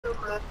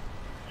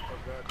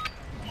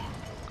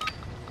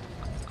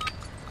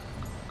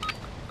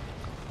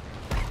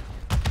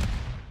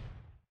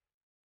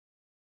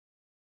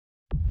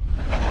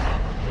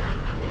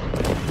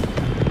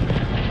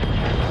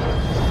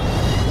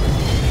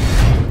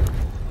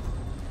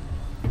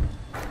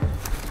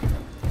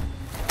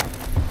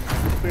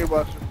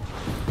bless you.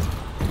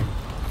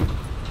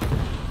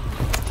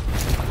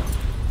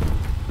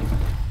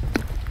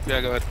 Yeah,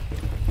 go ahead.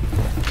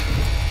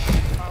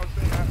 I was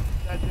saying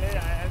that day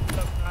I ended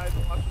up not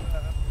even watching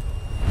that episode.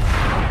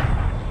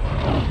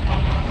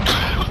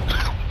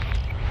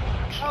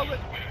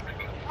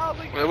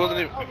 It wasn't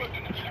even.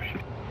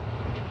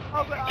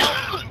 I'll watch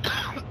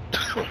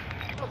it.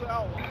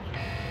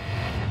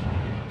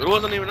 It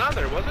wasn't even on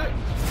there, was it?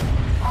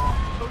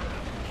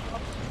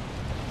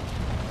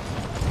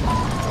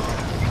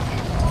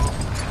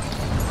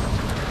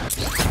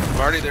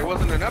 Marty, there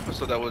wasn't an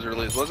episode that was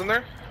released, wasn't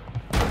there?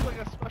 It was like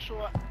a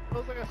special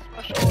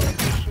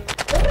edition.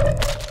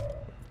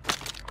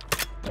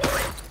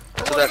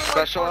 So that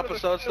special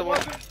episode's the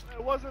one?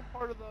 It wasn't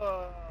part of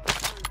the...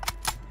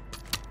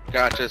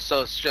 Gotcha,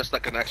 so it's just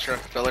like an extra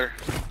filler?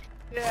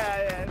 Yeah,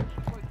 it's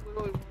just like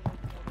literally one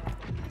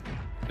of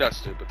those. That's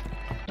stupid.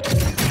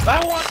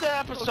 I want the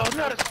episode,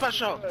 not a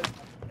special!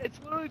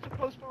 It's literally to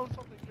postpone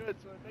something good,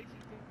 so it makes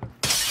you think that...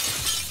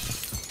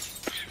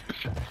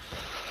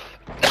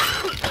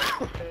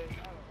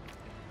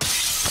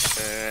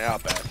 I'll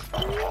pass.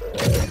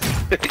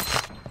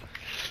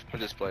 I'm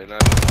just playing, I'll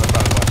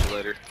probably watch it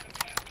later.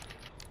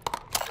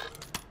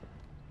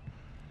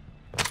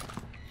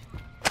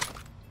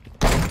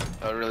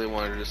 I really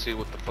wanted to see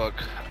what the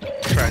fuck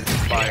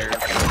transpired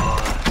from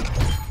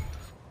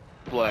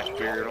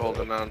Blackbeard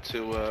holding on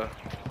to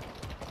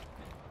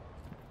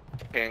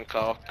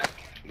Hancock.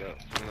 No,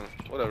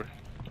 whatever.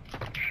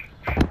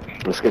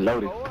 Let's get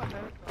loaded.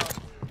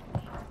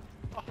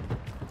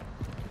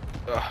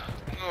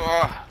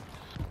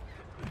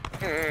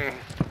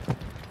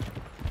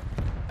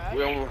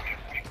 Well,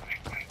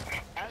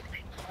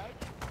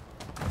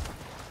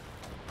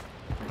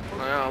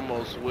 I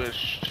almost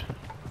wished.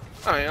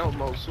 I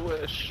almost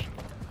wish.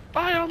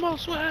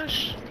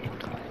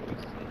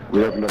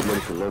 We have enough money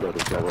for loadout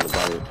if y'all want to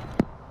buy it.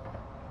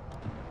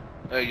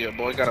 Hey, your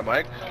boy got a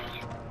bike?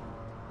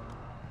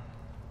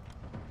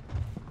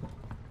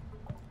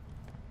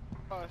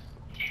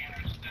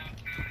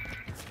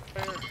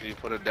 You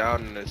put it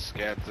down and it's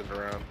scanting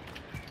around.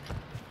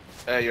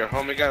 Hey, your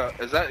homie got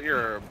a... Is that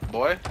your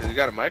boy? Has he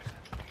got a mic?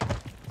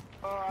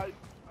 Or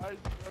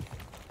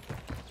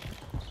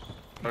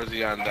is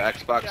he on the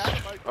Xbox?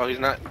 Oh, he's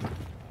not.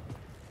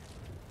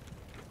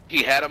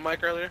 He had a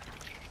mic earlier?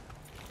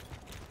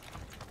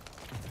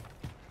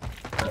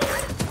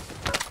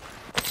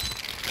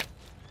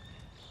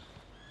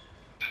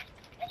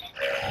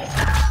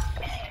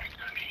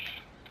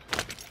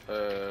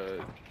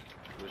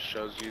 This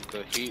shows you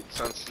the heat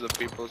sensitive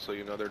people so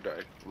you know their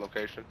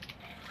location.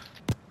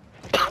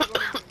 I'm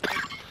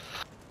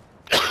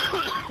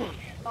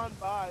on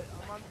by.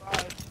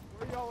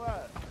 Where y'all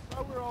at? I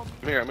thought we were all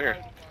I'm here.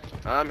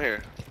 I'm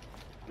here.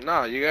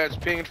 No, you guys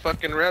being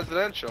fucking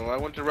residential. I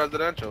went to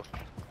residential.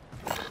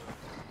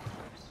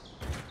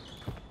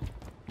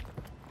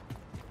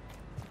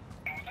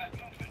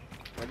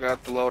 I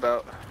got the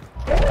loadout.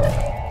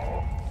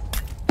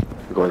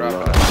 We're going to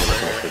Drop load it.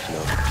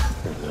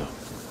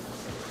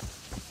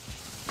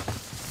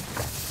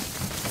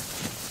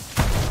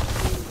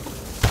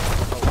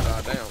 Oh,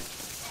 goddamn.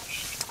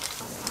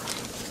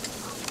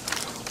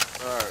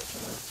 Alright.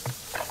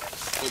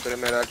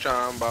 Prima la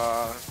chamba.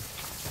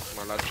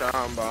 La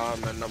chamba,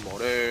 me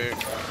enamoré.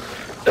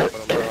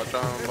 La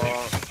chamba.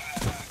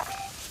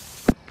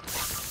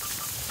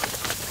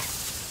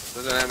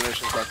 There's an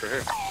ammunition collector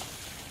here.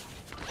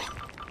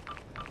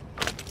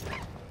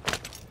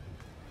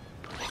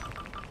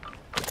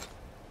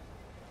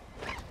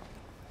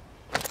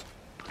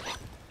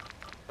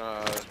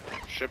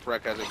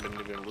 Shipwreck hasn't been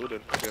even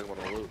looted. You guys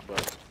want to loot,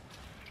 but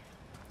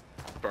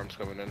farm's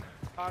coming in.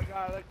 I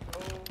gotta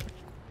go.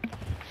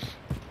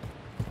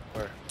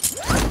 Where?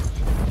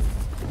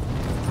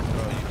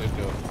 Oh, you did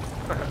go.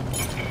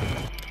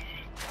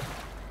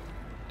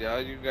 Yeah,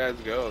 you guys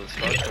go. The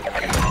star's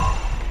coming in.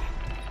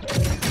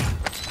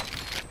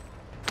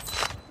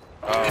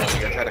 Oh, you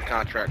guys had a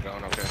contract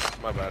going. Okay,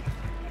 my bad.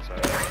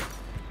 Sorry.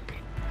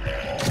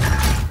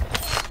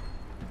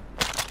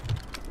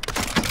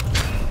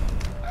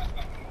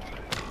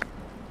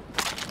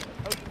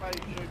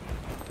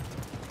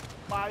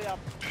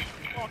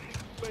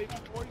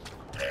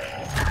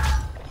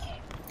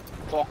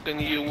 Fucking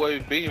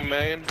UAV,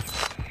 man.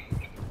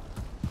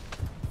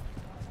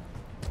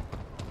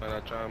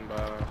 Para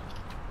chamba.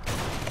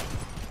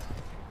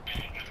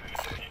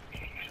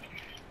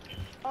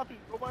 Poppy,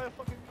 go buy a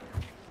fucking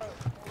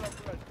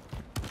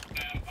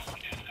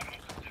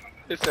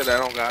They said I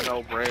don't got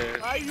no bread.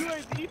 buy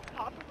UAV,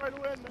 pop it right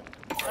away and then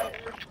buy an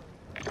airstrike.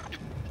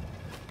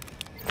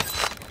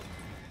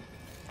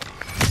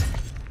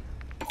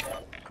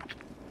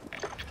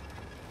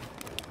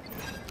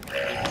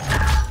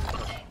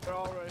 They're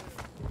all right here.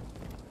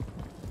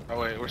 Oh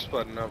wait, we're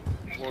splitting up.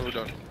 What are we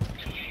doing?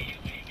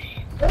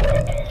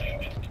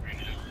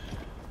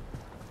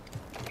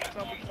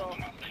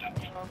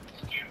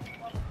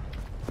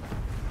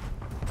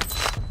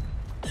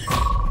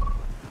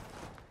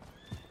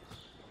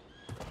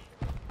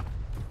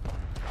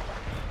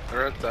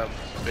 They're at the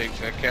big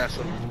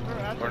castle. They're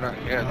at Or the-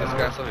 not? Yeah, this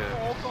castle. They're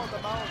Yeah. also on the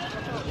mountain.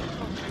 That's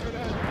how straight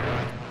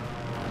ahead.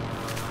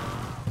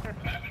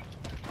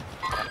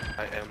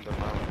 I am the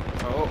mountain.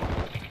 Oh.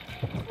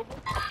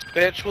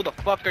 Bitch, who the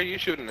fuck are you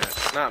shooting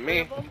at? Not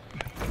me.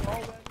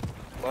 All that.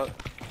 What?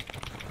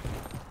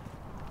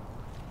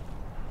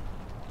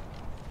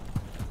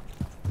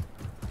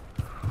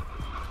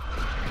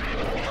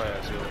 Oh yeah,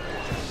 I see what.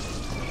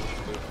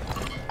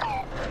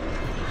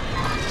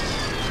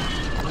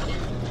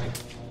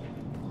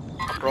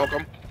 Broke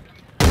him.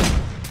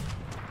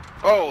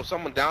 Oh,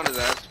 someone downed his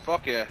ass.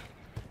 Fuck yeah.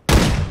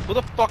 Who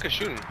the fuck is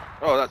shooting?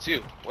 Oh, that's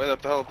you. Way the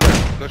hell up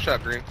there. Good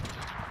shot, Green.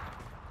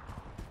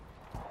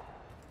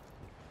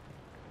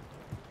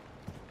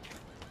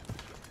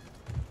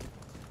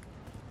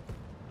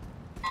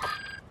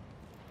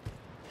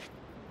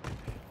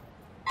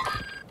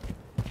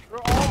 They're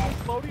all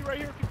floaty right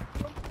here. If you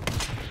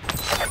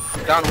see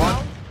them. Down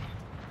one.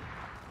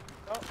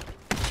 No.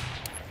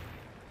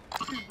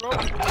 He's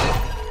broken.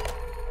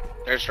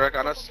 Airstrike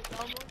on us.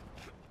 Down one.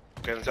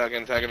 Get inside,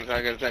 get inside, get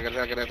inside, get inside, get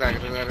inside, get inside,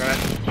 get inside, get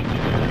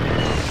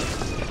inside.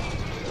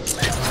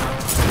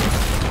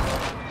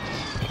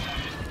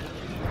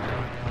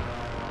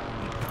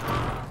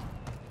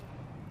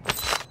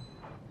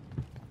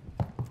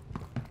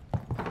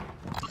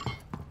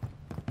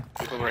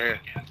 People over here.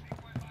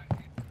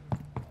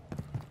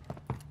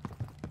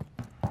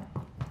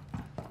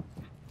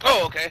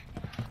 Oh, okay.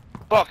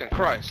 Fucking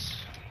Christ.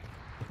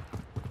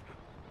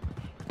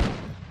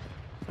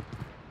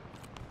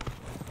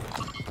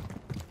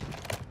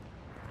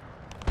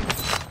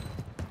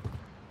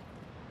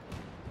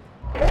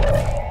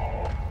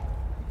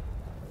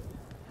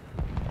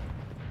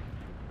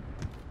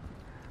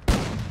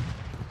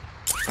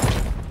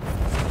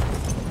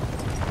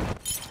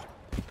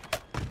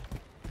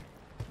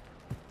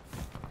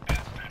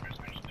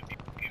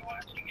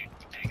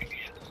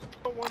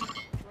 One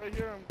right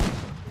here.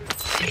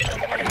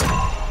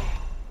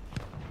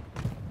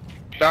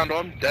 Down to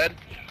him, dead.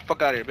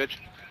 Fuck out of here, bitch.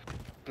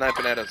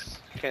 Sniping at us.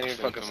 Can't even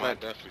fucking snipe.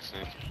 Definitely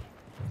seen.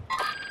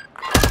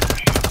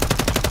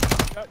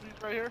 Yep,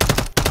 he's right here.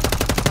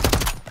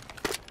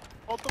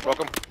 Both of them.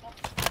 Welcome.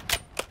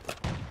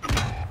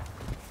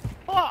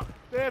 Fuck!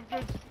 They have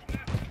good.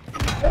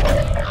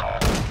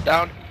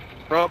 Down.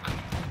 Broke.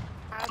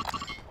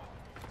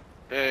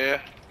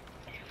 Yeah.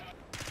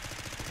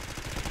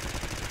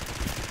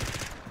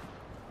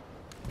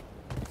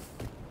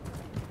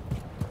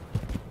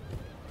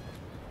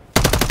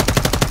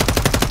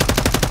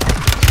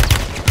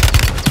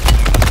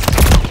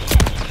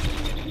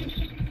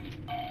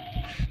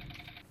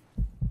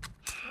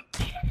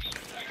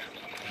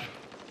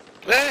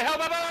 Hey,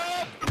 help, help,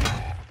 help!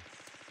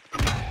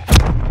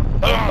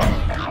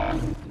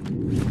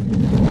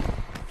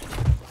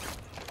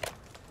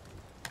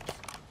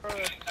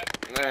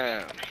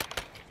 Man.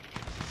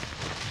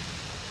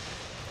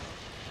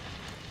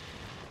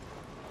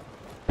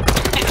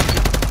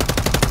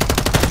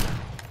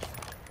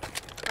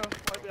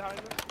 Right behind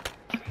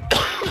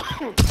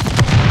him.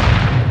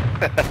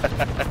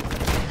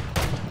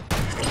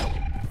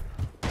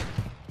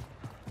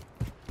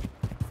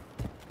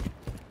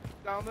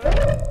 Down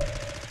there.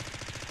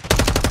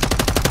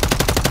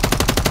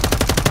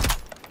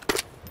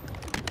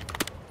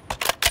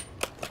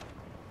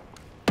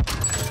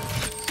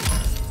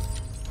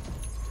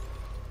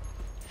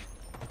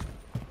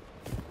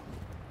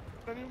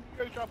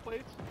 You guys drop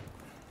plates?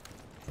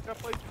 Drop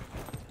plates?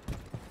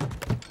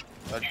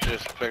 I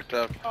just picked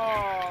up.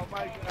 Oh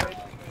my god.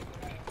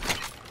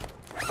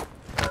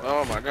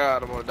 Oh my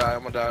god, I'm gonna die,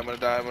 I'm gonna die, I'm gonna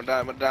die, I'm gonna die,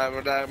 I'm gonna die, I'm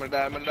gonna die, I'm gonna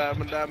die, I'm gonna die, I'm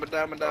gonna die, I'm gonna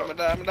die, I'm gonna die, I'm gonna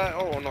die, I'm gonna die.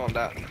 Oh no, I'm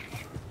dying.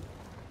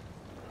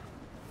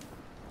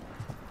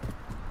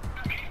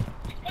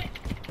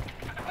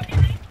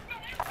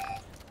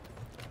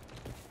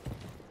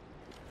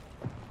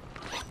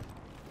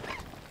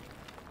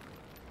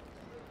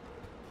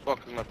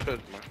 Fuck is my pit,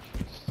 man.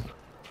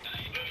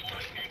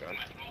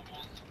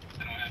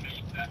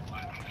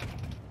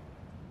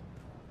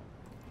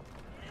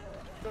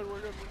 Good,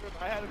 we're good, we're good.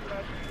 I had a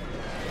flash.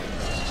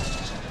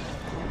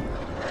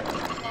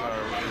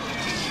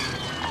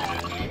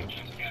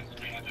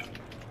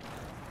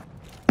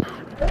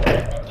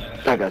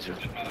 I got you.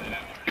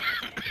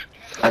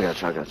 I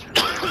got you, I got you.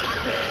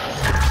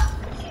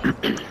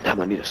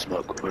 Damn, I need a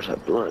smoke. Where's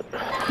that blunt?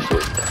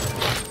 Shit.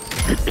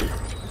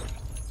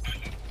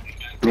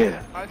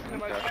 Yeah. I see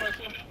him, I see him, I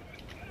see him.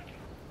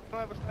 I don't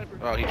have a sniper.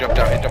 Oh, he jumped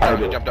down, he jumped down,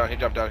 he jumped down, he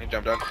jumped down, he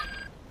jumped down.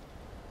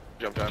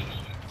 Jumped down.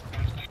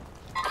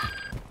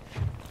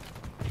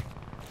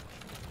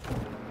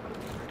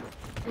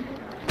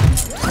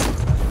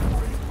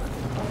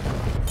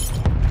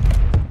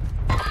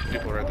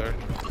 People right there.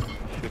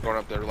 They're going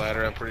up their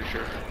ladder, I'm pretty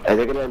sure. Hey,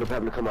 they're gonna end up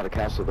having to come out of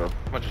castle though.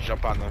 I'm gonna just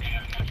jump on them.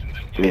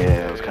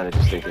 Yeah, I was kind of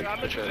just thinking. I'm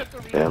gonna Sure. just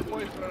hit the Yeah.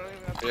 voice, but I don't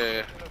even have to- Yeah,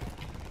 yeah.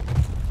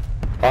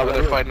 Oh, Oh,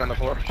 they're fighting on the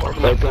floor. Floor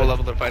Right there.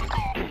 level, they're fighting.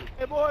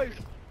 Hey boys!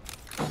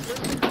 There's a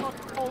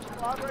fucking whole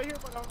squad right here,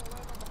 but I'm gonna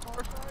land on the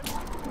far side.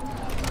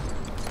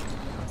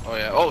 Oh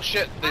yeah. Oh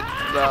shit, the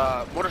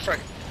mortar strike.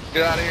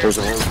 Get out of here. There's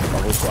a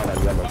whole squad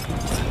on yellow.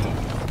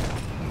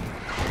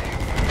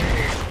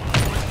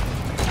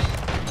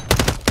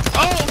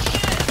 Oh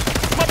shit!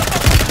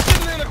 Motherfucker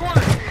sitting in the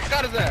corner.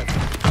 Got his ass.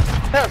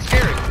 That's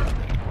scary.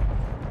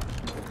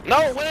 No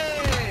way!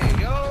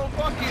 Yo,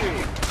 fuck you.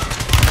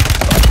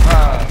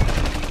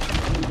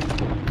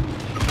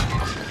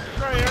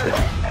 Right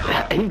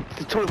here.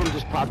 The two of them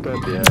just popped up,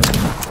 yeah.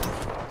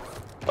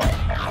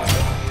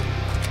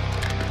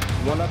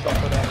 One up there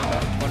for that,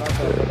 one up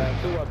there for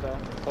that, two up there.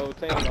 Whole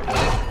team up there.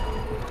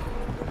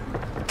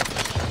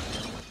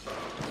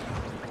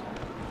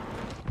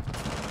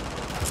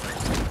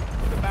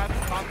 The bathroom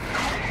top.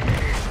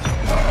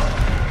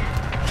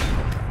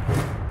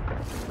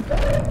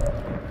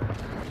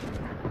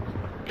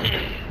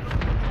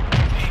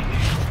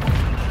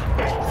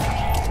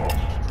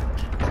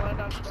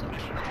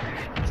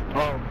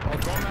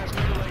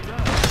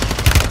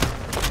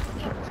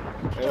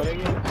 Hey, what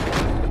again?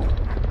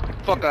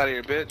 Fuck out of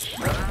here, bitch.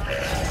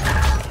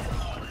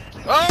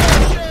 Oh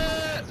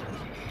shit!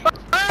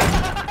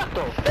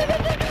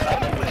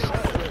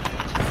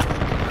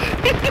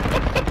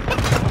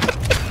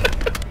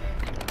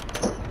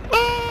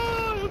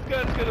 Oh, this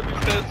guy's gonna be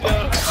pissed, yo.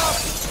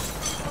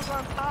 Who's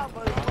on top,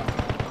 buddy?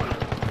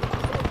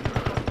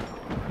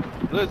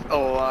 There's a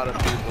lot of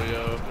people,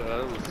 yo.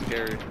 That was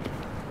scary.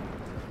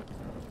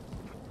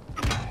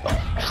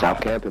 Stop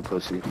camping,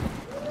 pussy.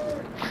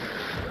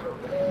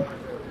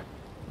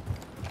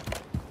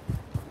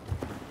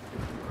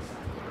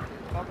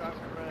 I'll got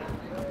some friends.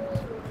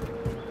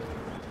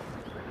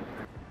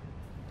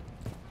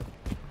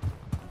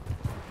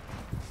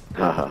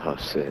 Oh,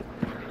 shit.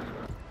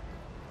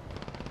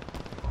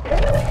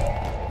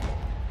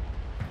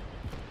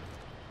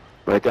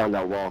 Right down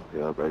that wall,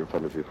 yeah, right in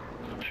front of you.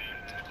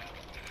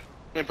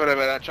 Me put a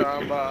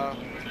chamba.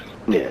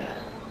 Yeah.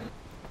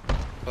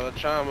 Put a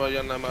chamba,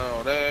 yo no me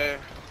oré.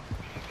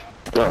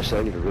 Oh, shit, I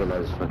didn't even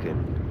realize fucking...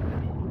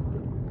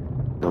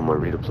 No more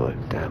redeploy,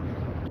 damn.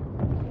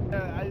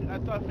 Yeah, I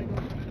thought things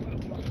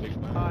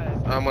were high.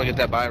 I'm gonna get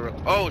that buy real.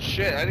 Oh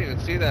shit, I didn't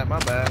even see that, my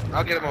bad.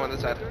 I'll get him on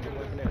this side.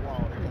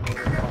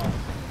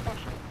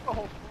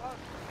 Oh, fuck.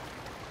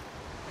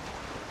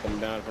 Coming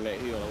down from that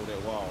hill over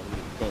that wall,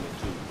 he's coming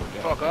too.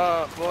 Fuck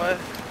up, boy.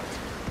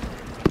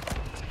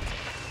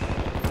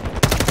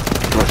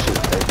 Oh, shit,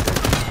 hey.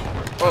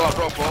 Oh, I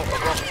broke.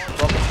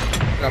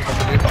 Got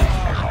fucking dude.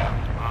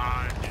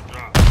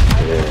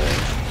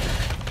 Yeah.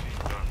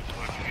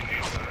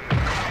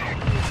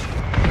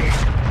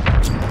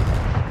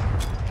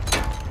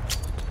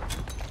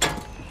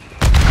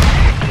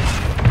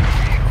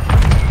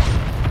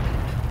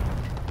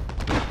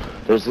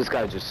 There's this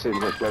guy just sitting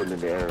here floating in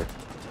the air.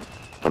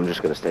 I'm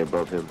just gonna stay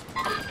above him.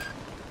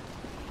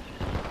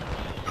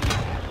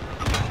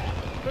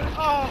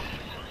 Oh!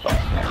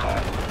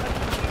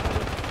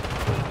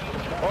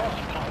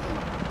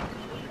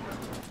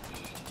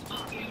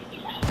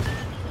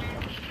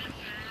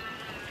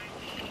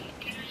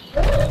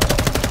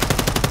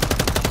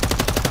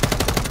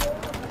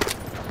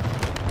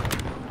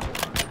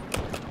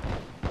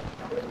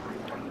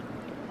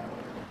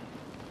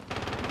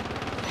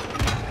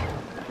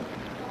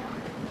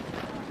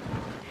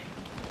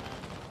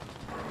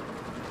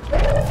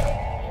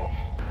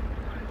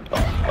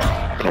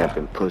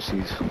 Camping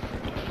pussies.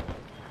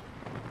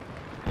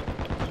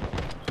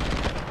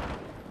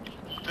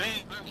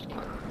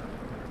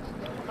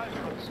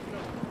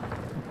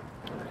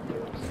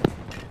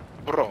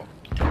 Bro.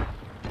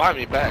 Buy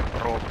me back,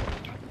 bro.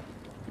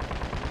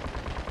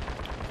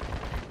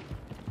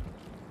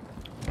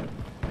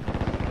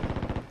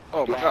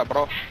 Oh my god,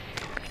 bro.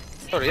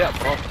 Hurry up,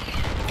 bro. Oh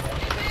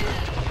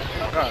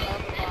my god.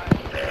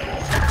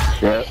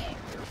 Yeah.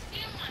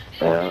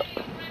 Yeah.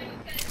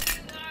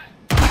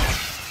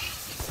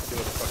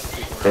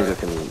 I think I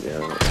can,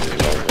 yeah.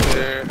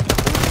 There.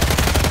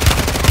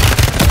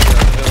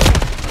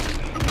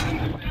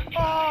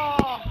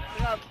 Oh!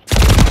 Yeah.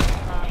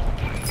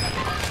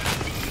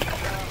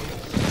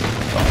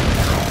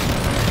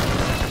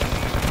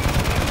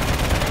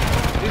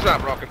 He's not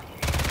broken.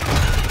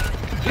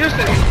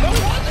 Houston, no,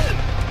 wasn't.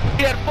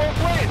 He had full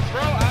plates,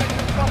 bro. I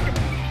just fucking...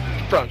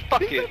 Bro,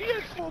 fuck He it.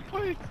 had full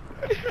plates.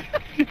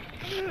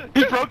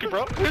 He's broken,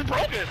 bro. He's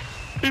broken.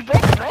 He's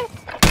broken, bro.